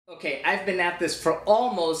Okay, I've been at this for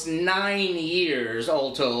almost 9 years,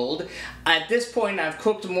 all told. At this point, I've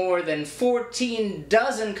cooked more than 14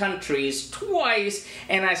 dozen countries twice,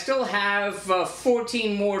 and I still have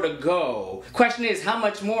 14 more to go. Question is, how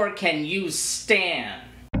much more can you stand?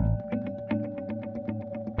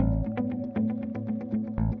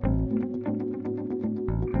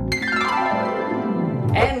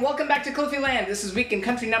 And welcome back to Cliffieland. This is week in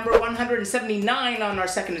country number 179 on our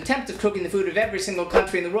second attempt of cooking the food of every single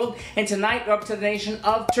country in the world. And tonight we're up to the nation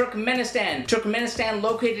of Turkmenistan. Turkmenistan,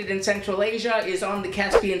 located in Central Asia, is on the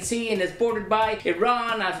Caspian Sea and is bordered by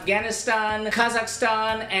Iran, Afghanistan,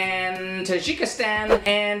 Kazakhstan, and Tajikistan.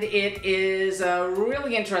 And it is a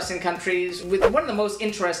really interesting country with one of the most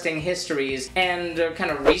interesting histories and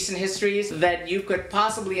kind of recent histories that you could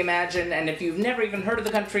possibly imagine. And if you've never even heard of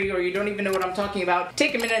the country or you don't even know what I'm talking about,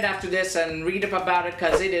 take a minute after this and read up about it,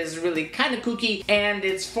 because it is really kind of kooky and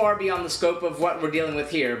it's far beyond the scope of what we're dealing with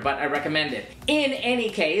here, but I recommend it. In any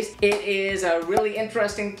case, it is a really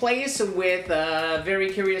interesting place with a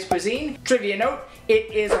very curious cuisine. Trivia note,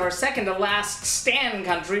 it is our second to last stand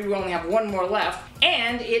country. We only have one more left.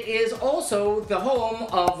 And it is also the home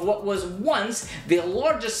of what was once the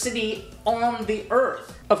largest city on the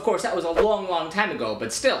earth. Of course, that was a long, long time ago,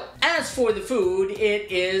 but still. As for the food,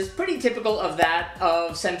 it is pretty typical of that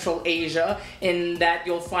of Central Asia, in that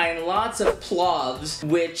you'll find lots of plovs,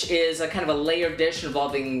 which is a kind of a layered dish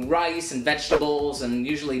involving rice and vegetables and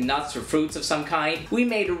usually nuts or fruits of some kind. We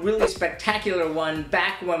made a really spectacular one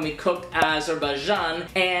back when we cooked Azerbaijan,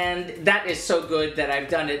 and that is so good that I've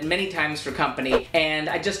done it many times for company, and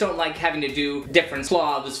I just don't like having to do different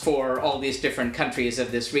plovs for all these different countries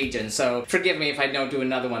of this region, so forgive me if I don't do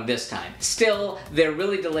another one this time. Still, they're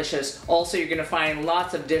really delicious. Also, you're gonna find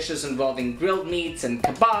lots of dishes involving grilled meats and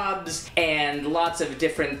kebabs and lots of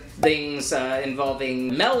different things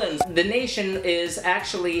involving melons. The nation is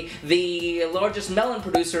actually the largest melon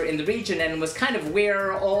producer in the region and was kind of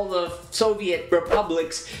where all the Soviet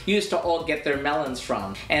republics used to all get their melons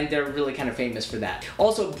from, and they're really kind of famous for that.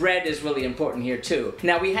 Also, bread is really important here too.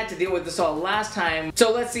 Now, we had to deal with this all last time,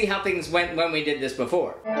 so let's see how things went when we did this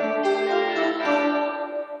before.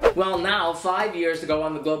 Well, now, 5 years ago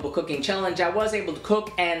on the Global Cooking Challenge, I was able to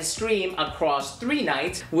cook and stream across 3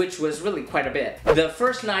 nights, which was really quite a bit. The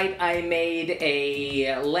first night I made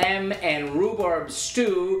a lamb and rhubarb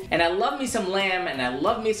stew, and I love me some lamb and I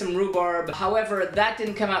love me some rhubarb. However, that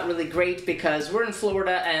didn't come out really great because we're in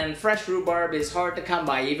Florida and fresh rhubarb is hard to come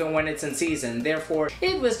by even when it's in season. Therefore,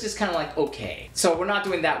 it was just kind of like, okay. So we're not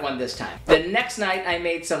doing that one this time. The next night I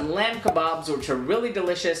made some lamb kebabs, which are really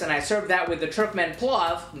delicious, and I served that with the Turkmen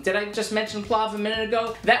plov. Did I just mention plov a minute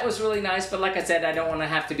ago? That was really nice, but like I said, I don't want to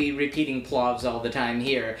have to be repeating plovs all the time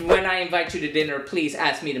here. When I invite you to dinner, please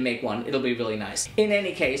ask me to make one. It'll be really nice. In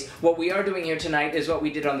any case, what we are doing here tonight is what we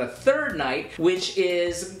did on the third night, which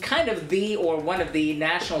is kind of the, or one of the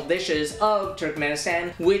national dishes of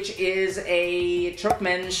Turkmenistan, which is a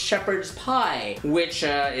Turkmen shepherd's pie, which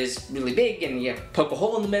is really big, and you poke a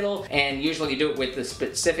hole in the middle, and usually you do it with a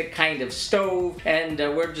specific kind of stove, and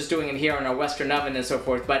we're just doing it here in our Western oven and so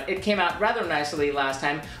forth, but it came out rather nicely last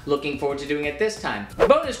time. Looking forward to doing it this time.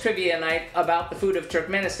 Bonus trivia night about the food of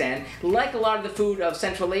Turkmenistan. Like a lot of the food of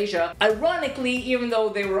Central Asia, ironically, even though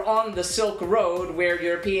they were on the Silk Road where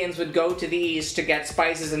Europeans would go to the east to get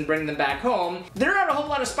spices and bring them back home, there are not a whole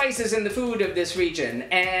lot of spices in the food of this region,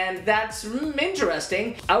 and that's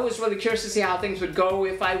interesting. I was really curious to see how things would go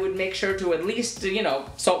if I would make sure to at least, you know,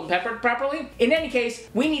 salt and pepper it properly. In any case,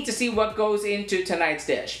 we need to see what goes into tonight's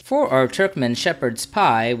dish. For our Turkmen shepherd's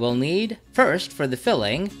pie, we'll need, first, for the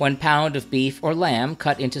filling, 1 pound of beef or lamb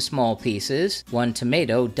cut into small pieces, 1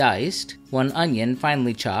 tomato diced, 1 onion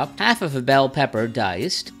finely chopped, half of a bell pepper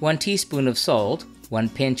diced, 1 teaspoon of salt, 1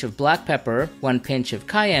 pinch of black pepper, 1 pinch of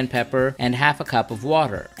cayenne pepper, and half a cup of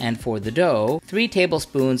water. And for the dough, 3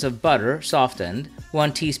 tablespoons of butter softened,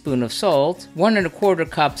 1 teaspoon of salt, 1 1/4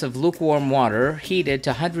 cups of lukewarm water heated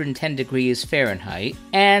to 110 degrees Fahrenheit,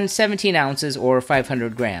 and 17 ounces or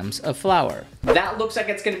 500 grams of flour. That looks like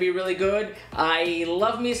it's going to be really good. I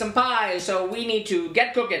love me some pie, so we need to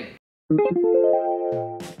get cooking.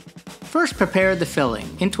 First, prepare the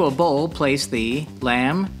filling. Into a bowl, place the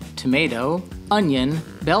lamb, tomato, onion,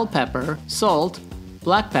 bell pepper, salt,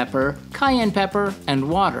 black pepper, cayenne pepper, and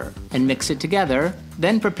water, and mix it together.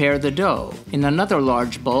 Then prepare the dough. In another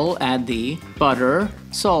large bowl, add the butter,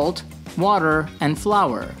 salt, water, and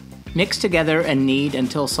flour. Mix together and knead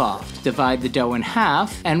until soft. Divide the dough in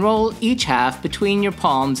half and roll each half between your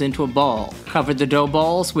palms into a ball. Cover the dough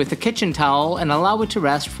balls with a kitchen towel and allow it to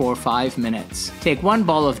rest for 5 minutes. Take one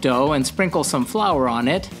ball of dough and sprinkle some flour on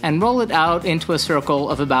it and roll it out into a circle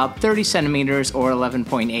of about 30 centimeters or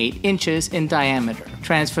 11.8 inches in diameter.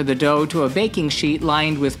 Transfer the dough to a baking sheet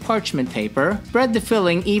lined with parchment paper. Spread the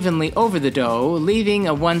filling evenly over the dough, leaving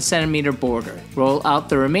a 1 centimeter border. Roll out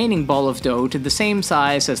the remaining ball of dough to the same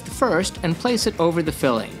size as the first and place it over the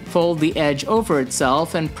filling. Fold the edge over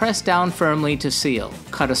itself and press down firmly to seal.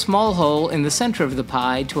 Cut a small hole in the center of the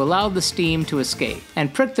pie to allow the steam to escape,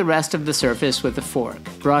 and prick the rest of the surface with a fork.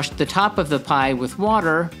 Brush the top of the pie with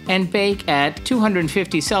water and bake at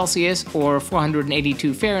 250 Celsius or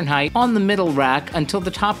 482 Fahrenheit on the middle rack until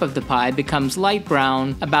the top of the pie becomes light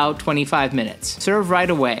brown, about 25 minutes. Serve right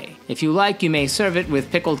away. If you like, you may serve it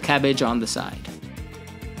with pickled cabbage on the side.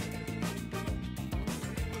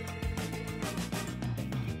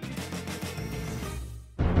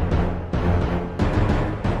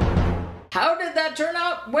 How did that turn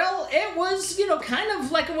out? Well, it was, kind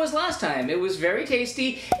of like it was last time. It was very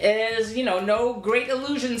tasty. Is, no great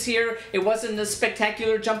illusions here. It wasn't a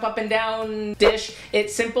spectacular jump up and down dish.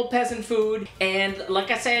 It's simple peasant food, and like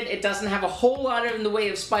I said, it doesn't have a whole lot in the way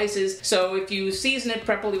of spices, so if you season it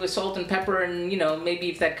properly with salt and pepper and, maybe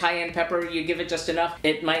if that cayenne pepper, you give it just enough,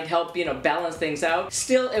 it might help, balance things out.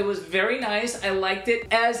 Still, it was very nice. I liked it.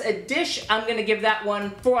 As a dish, I'm gonna give that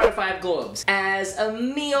one 4 out of 5 globes. As a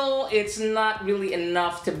meal, it's not really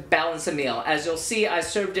enough to balance a meal. As you'll see, I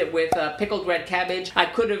served it with pickled red cabbage. I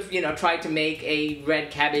could have, tried to make a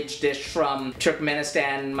red cabbage dish from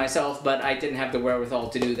Turkmenistan myself, but I didn't have the wherewithal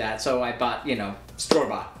to do that, so I bought,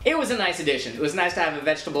 store-bought. It was a nice addition. It was nice to have a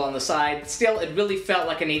vegetable on the side. Still, it really felt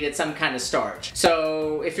like I needed some kind of starch.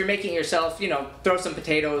 So if you're making it yourself, throw some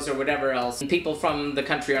potatoes or whatever else. People from the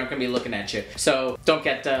country aren't going to be looking at you. So don't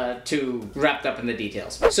get too wrapped up in the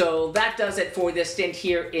details. So that does it for this stint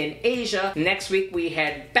here in Asia. Next week we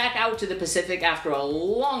head back out to the Pacific after a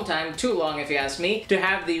long time, too long if you ask me, to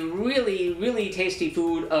have the really, really tasty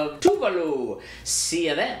food of Tuvalu. See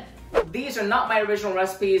you then. These are not my original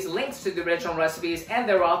recipes. Links to the original recipes and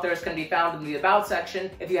their authors can be found in the About section.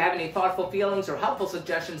 If you have any thoughtful feelings or helpful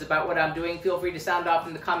suggestions about what I'm doing, feel free to sound off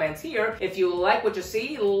in the comments here. If you like what you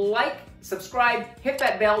see, like, subscribe, hit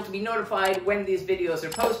that bell to be notified when these videos are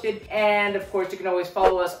posted, and of course you can always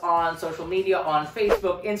follow us on social media on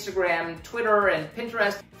Facebook, Instagram, Twitter, and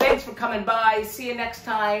Pinterest. Thanks for coming by. See you next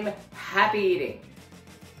time. Happy eating.